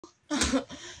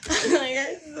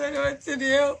I don't know what to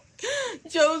do.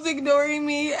 Joe's ignoring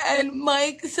me, and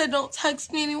Mike said don't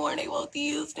text me anymore, and they both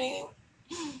use me.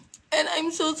 And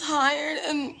I'm so tired,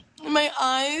 and my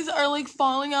eyes are like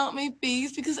falling out my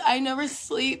face because I never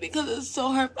sleep because it's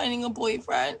so hard finding a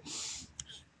boyfriend.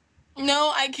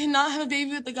 No, I cannot have a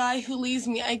baby with the guy who leaves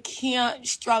me. I can't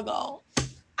struggle.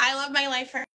 I love my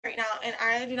life right now, and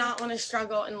I do not want to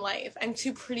struggle in life. I'm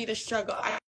too pretty to struggle.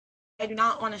 I do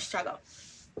not want to struggle.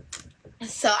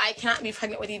 So I cannot be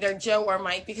pregnant with either Joe or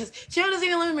Mike because Joe doesn't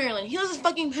even live in Maryland. He lives in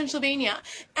fucking Pennsylvania.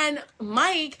 And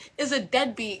Mike is a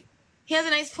deadbeat. He has a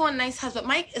nice phone and a nice house, but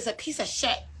Mike is a piece of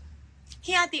shit.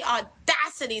 He had the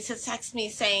audacity to text me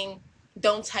saying,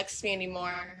 don't text me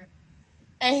anymore.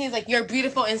 And he's like, you're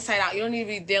beautiful inside out. You don't need to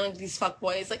be dealing with these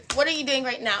fuckboys. Like, what are you doing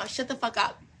right now? Shut the fuck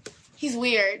up. He's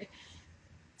weird.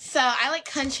 So I like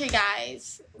country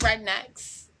guys,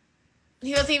 rednecks.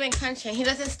 He wasn't even country. He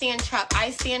doesn't stand Trump. I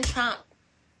stand Trump.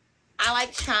 I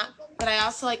like Trump, but I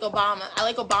also like Obama. I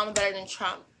like Obama better than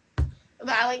Trump. But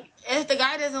I like, if the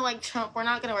guy doesn't like Trump, we're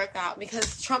not going to work out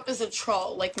because Trump is a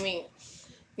troll like me.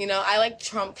 You know, I like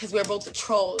Trump because we're both the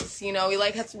trolls. You know, we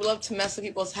love to mess with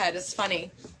people's head. It's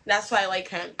funny. That's why I like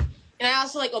him. And I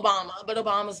also like Obama, but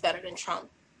Obama's better than Trump.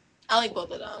 I like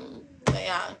both of them. But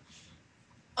yeah.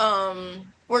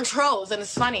 We're trolls, and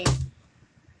it's funny.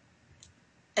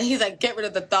 And he's like, get rid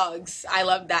of the thugs. I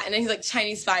love that. And then he's like,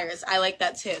 Chinese virus. I like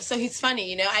that too. So he's funny,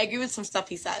 you know. I agree with some stuff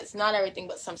he says. Not everything,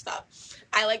 but some stuff.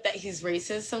 I like that he's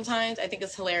racist sometimes. I think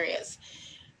it's hilarious.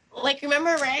 Like,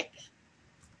 remember Rick?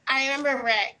 I remember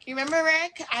Rick. You remember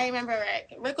Rick? I remember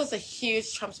Rick. Rick was a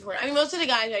huge Trump supporter. I mean, most of the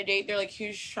guys I date, they're like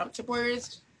huge Trump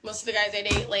supporters. Most of the guys I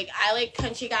date, like, I like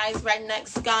country guys,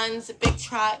 rednecks, guns, big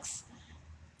trucks,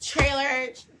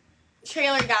 trailer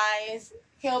guys,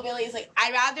 hillbillies. Like,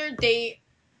 I'd rather date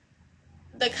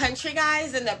the country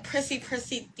guys and the prissy,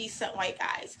 decent white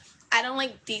guys. I don't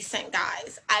like decent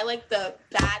guys. I like the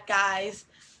bad guys,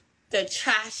 the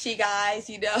trashy guys,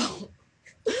 you know,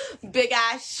 big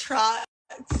ass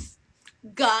trucks,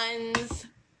 guns,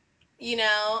 you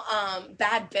know,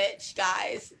 bad bitch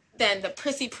guys, than the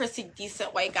prissy,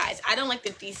 decent white guys. I don't like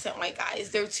the decent white guys.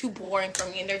 They're too boring for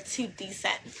me, and they're too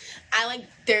decent. I like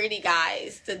dirty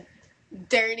guys, the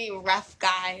dirty, rough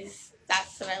guys.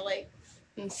 That's what I like.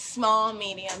 Small,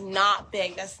 medium, not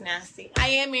big. That's nasty. I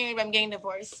am married, but I'm getting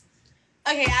divorced.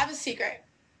 Okay, I have a secret.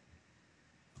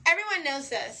 Everyone knows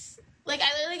this. Like,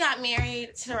 I literally got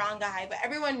married to the wrong guy, but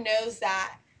everyone knows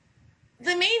that.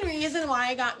 The main reason why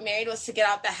I got married was to get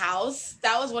out the house.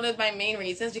 That was one of my main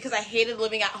reasons, because I hated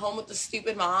living at home with the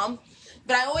stupid mom.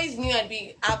 But I always knew I'd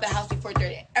be out the house before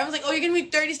 30. Everyone's like, oh, you're going to be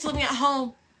 30 still living at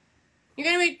home. You're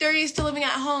going to be 30 still living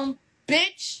at home.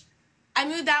 Bitch, I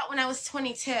moved out when I was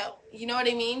 22. You know what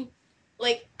I mean?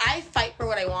 Like, I fight for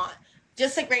what I want.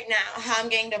 Just like right now, how I'm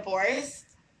getting divorced.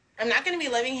 I'm not going to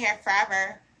be living here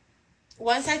forever.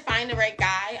 Once I find the right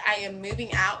guy, I am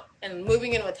moving out and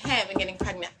moving in with him and getting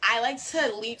pregnant. I like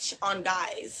to leech on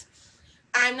guys.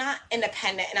 I'm not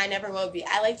independent, and I never will be.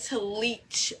 I like to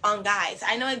leech on guys.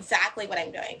 I know exactly what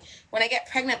I'm doing. When I get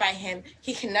pregnant by him,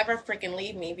 he can never freaking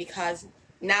leave me because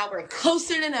now we're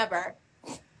closer than ever.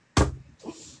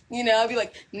 You know, I'll be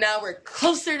like, now we're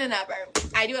closer than ever.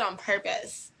 I do it on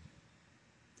purpose.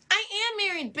 I am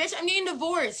married, bitch. I'm getting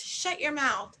divorced. Shut your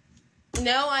mouth.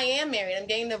 No, I am married. I'm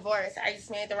getting divorced. I just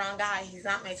married the wrong guy. He's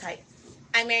not my type.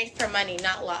 I'm married for money,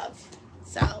 not love.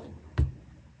 So,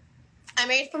 I'm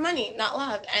married for money, not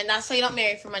love. And that's why you don't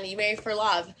marry for money. You marry for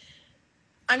love.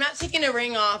 I'm not taking a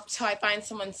ring off till I find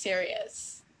someone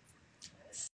serious.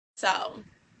 So,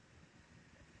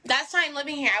 that's why I'm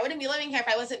living here. I wouldn't be living here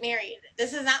if I wasn't married.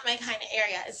 This is not my kind of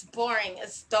area. It's boring.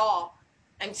 It's dull.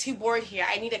 I'm too bored here.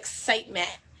 I need excitement.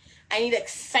 And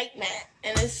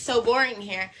it's so boring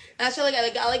here. And that's why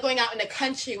I like going out in the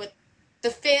country with the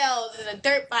fields and the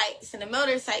dirt bikes and the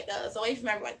motorcycles away from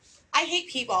everyone. I hate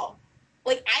people.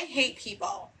 Like, I hate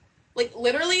people. Like,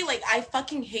 literally, like, I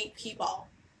fucking hate people.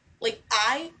 Like,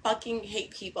 I fucking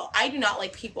hate people. I do not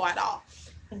like people at all.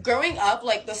 Growing up,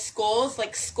 like, the schools,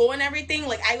 like, school and everything,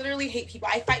 like, I literally hate people.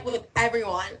 I fight with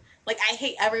everyone. Like, I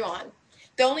hate everyone.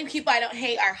 The only people I don't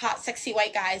hate are hot, sexy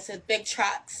white guys with big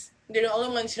trucks. They're the only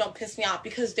ones who don't piss me off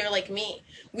because they're like me.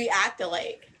 We act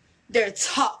alike. They're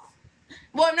tough.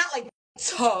 Well, I'm not, like,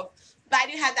 tough. But I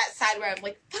do have that side where I'm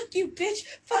like, fuck you, bitch.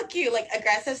 Fuck you. Like,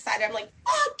 aggressive side where I'm like,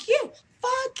 fuck you.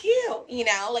 Fuck you. You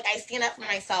know? Like, I stand up for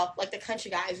myself. Like the country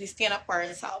guys. We stand up for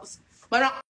ourselves. But I'm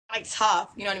not, like,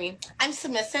 tough. You know what I mean? I'm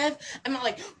submissive. I'm not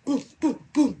like, boom, boom,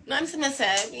 boom. No, I'm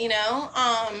submissive, you know?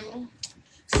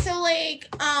 So, like,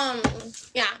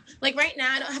 yeah. Like, right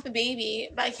now, I don't have a baby.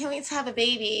 But I can't wait to have a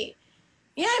baby.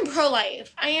 Yeah, I'm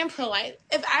pro-life. I am pro-life.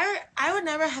 If I would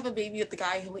never have a baby with the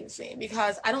guy who leaves me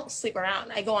because I don't sleep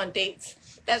around. I go on dates.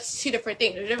 That's two different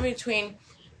things. There's a difference between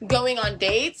going on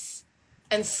dates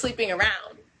and sleeping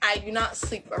around. I do not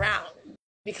sleep around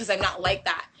because I'm not like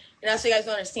that. And that's what you guys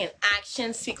don't understand.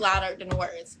 Actions speak louder than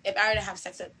words. If I were to have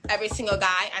sex with every single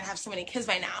guy, I'd have so many kids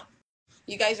by now.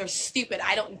 You guys are stupid.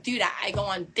 I don't do that. I go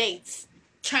on dates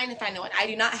trying to find the one. I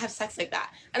do not have sex like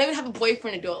that. I don't even have a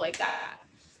boyfriend to do it like that.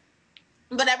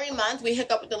 But every month, we hook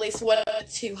up with at least 1 or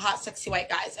 2 hot, sexy white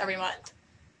guys every month.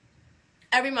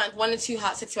 Every month, 1 or 2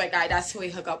 hot, sexy white guys. That's who we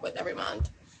hook up with every month.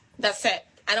 That's it.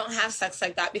 I don't have sex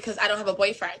like that because I don't have a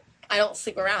boyfriend. I don't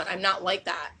sleep around. I'm not like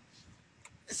that.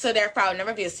 So therefore, I would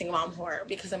never be a single mom whore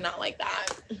because I'm not like that.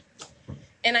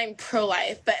 And I'm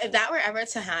pro-life. But if that were ever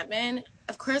to happen,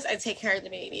 of course I'd take care of the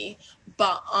baby.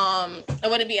 But it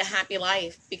wouldn't be a happy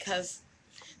life because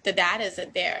the dad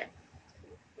isn't there.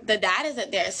 The dad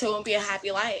isn't there, so it won't be a happy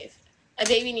life. A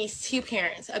baby needs 2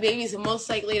 parents. A baby is most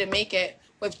likely to make it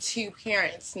with 2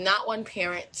 parents, not 1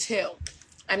 parent, 2.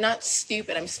 I'm not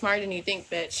stupid. I'm smarter than you think,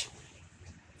 bitch.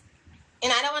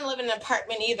 And I don't want to live in an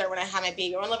apartment either when I have my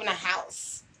baby. I want to live in a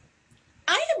house.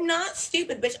 I am not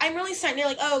stupid, bitch. I'm really starting to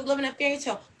like, oh, live in a fairy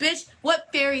tale. Bitch, what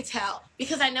fairy tale?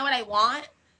 Because I know what I want?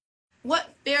 What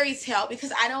fairy tale?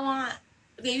 Because I don't want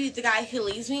a baby with the guy who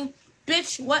leaves me?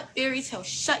 Bitch, what fairy tale?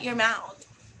 Shut your mouth.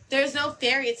 There's no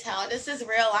fairy tale. This is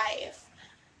real life.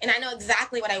 And I know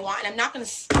exactly what I want, and I'm not going to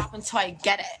stop until I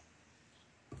get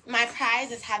it. My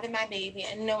prize is having my baby,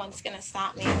 and no one's going to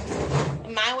stop me.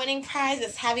 My winning prize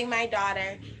is having my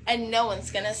daughter, and no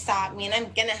one's going to stop me. And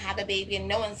I'm going to have a baby, and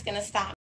no one's going to stop me.